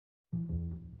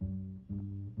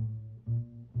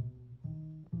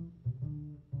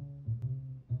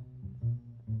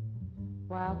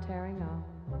while tearing on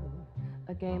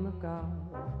a game of golf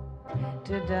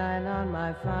to dine on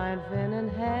my fine Finn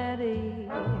and Hattie.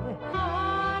 My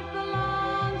heart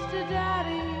belongs to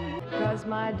Daddy, 'cause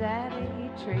my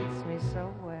daddy treats me so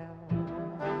well.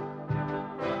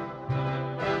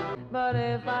 But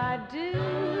if I do,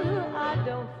 I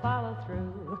don't follow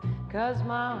through, 'cause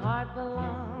my heart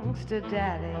belongs to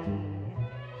Daddy.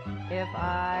 If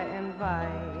I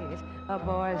invite a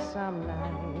boy some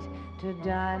night to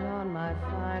dine on my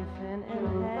fine Finn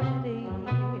and Hattie,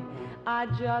 I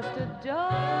just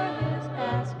adore his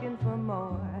asking for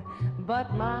more,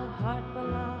 but my heart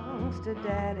belongs to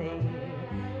Daddy.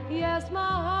 Yes,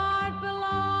 my heart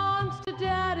belongs to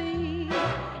Daddy,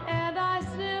 and I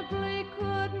simply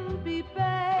couldn't be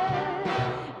bad.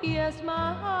 Yes,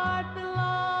 my heart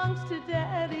belongs to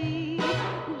Daddy.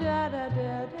 Da da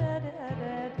da da da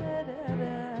da da da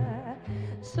da.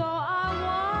 So I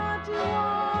want to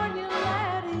warn you,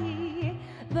 laddie,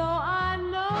 though I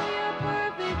know you're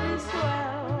perfectly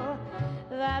swell,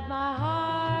 that my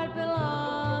heart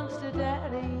belongs to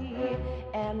Daddy,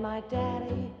 and my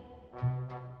daddy,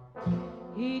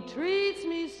 he treats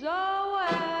me so well.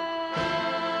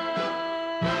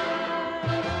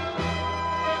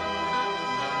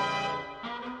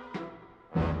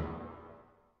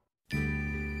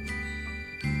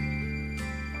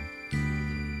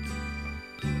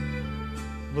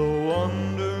 The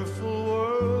wonderful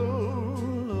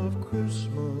world of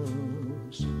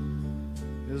Christmas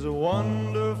is a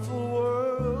wonderful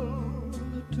world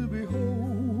to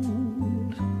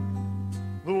behold.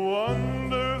 The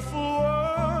wonderful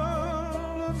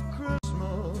world of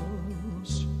Christmas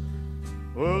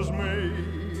was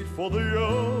made for the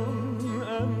young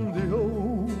and the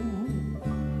old.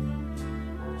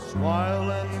 Smile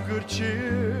and good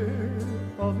cheer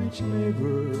of each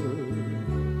neighbor,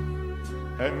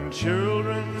 and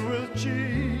children with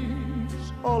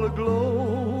cheeks all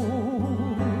aglow.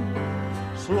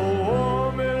 So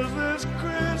warm is this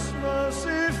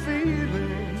Christmassy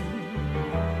feeling,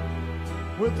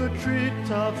 with the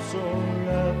treetops all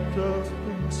wrapped up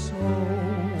in snow.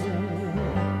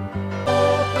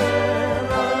 Open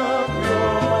up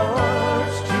your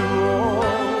hearts to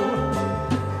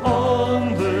all on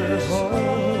this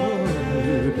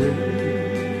holiday.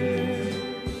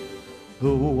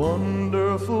 The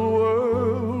wonderful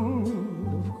world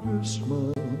of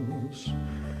Christmas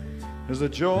is the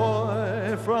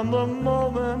joy from the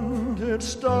moment it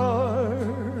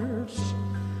starts.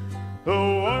 The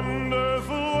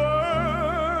wonderful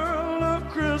world of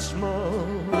Christmas.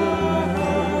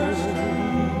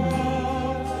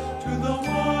 To the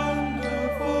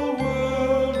wonderful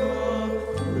world of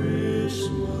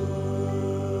Christmas.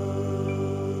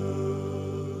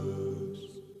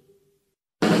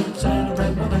 Santa,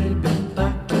 bring my baby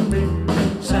back to me.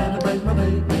 Santa, bring my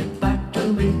baby back to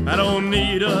me. I don't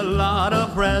need a lot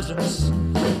of presents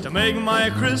to make my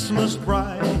Christmas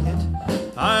bright.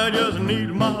 I just need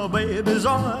my baby's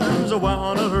arms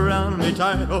wound around me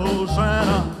tight. Oh,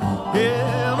 Santa,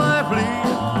 hear my plea.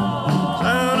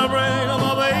 Santa, bring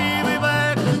my baby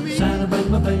back to me. Santa, bring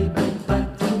my baby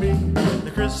back to me.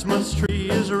 The Christmas tree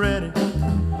is ready,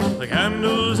 the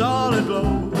candles all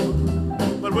aglow.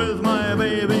 But with my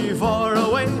baby far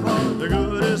away, the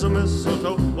good is a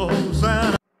mistletoe. Oh,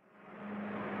 Santa.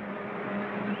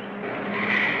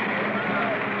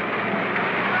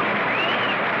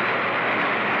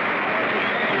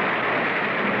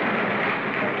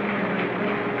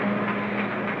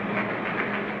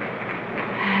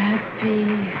 Happy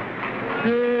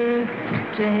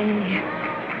birthday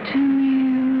to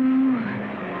you.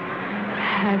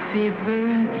 Happy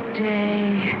birthday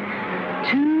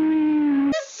to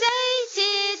you. Birthday,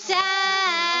 dear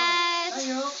Dad.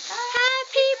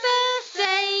 Happy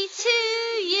birthday to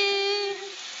you.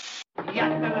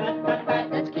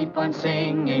 Let's keep on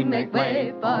singing, make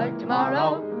way for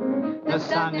tomorrow. The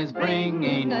sun is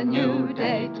bringing a new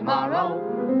day tomorrow.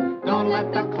 Don't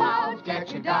let the clouds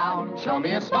get you down. Show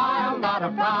me a smile, not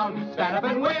a frown. Stand up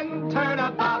and win, turn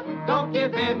about. Don't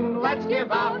give in, let's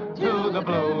give out to the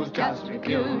blues. Just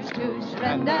refuse to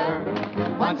surrender.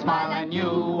 One smile and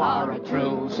you are a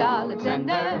true solid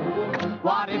sender.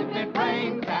 What if it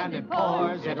rains and it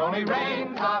pours? It only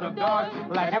rains out of doors.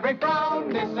 Let every frown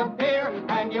disappear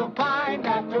and you'll find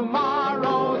that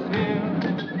tomorrow's here.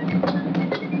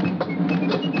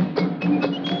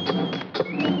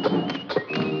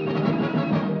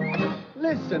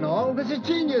 Listen all, this is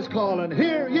genius calling.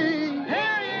 Hear ye!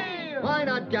 Hear ye! Why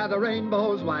not gather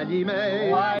rainbows while ye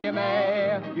may? Why you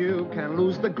may? You can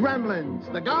lose the gremlins,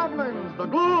 the goblins, the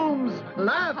glooms.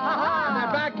 Laugh, ha-ha, and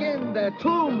they're back in their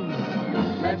tombs.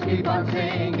 Let's keep on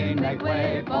singing, make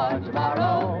way for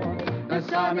tomorrow. The The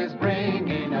sun is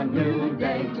bringing a new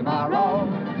day tomorrow.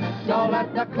 Don't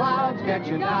let the clouds get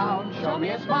you down. Show me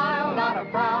a smile, not a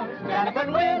frown. Stand up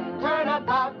and win, turn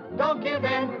about. Don't give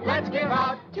in, let's give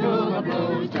out to the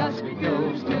blues. Just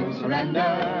refuse to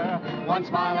surrender. One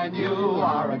smile and you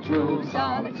are a true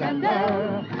solid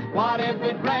tender. What if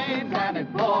it rains and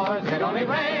it pours? It only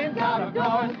rains out of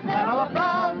doors. Then all the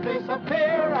clouds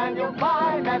disappear and you'll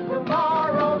find that tomorrow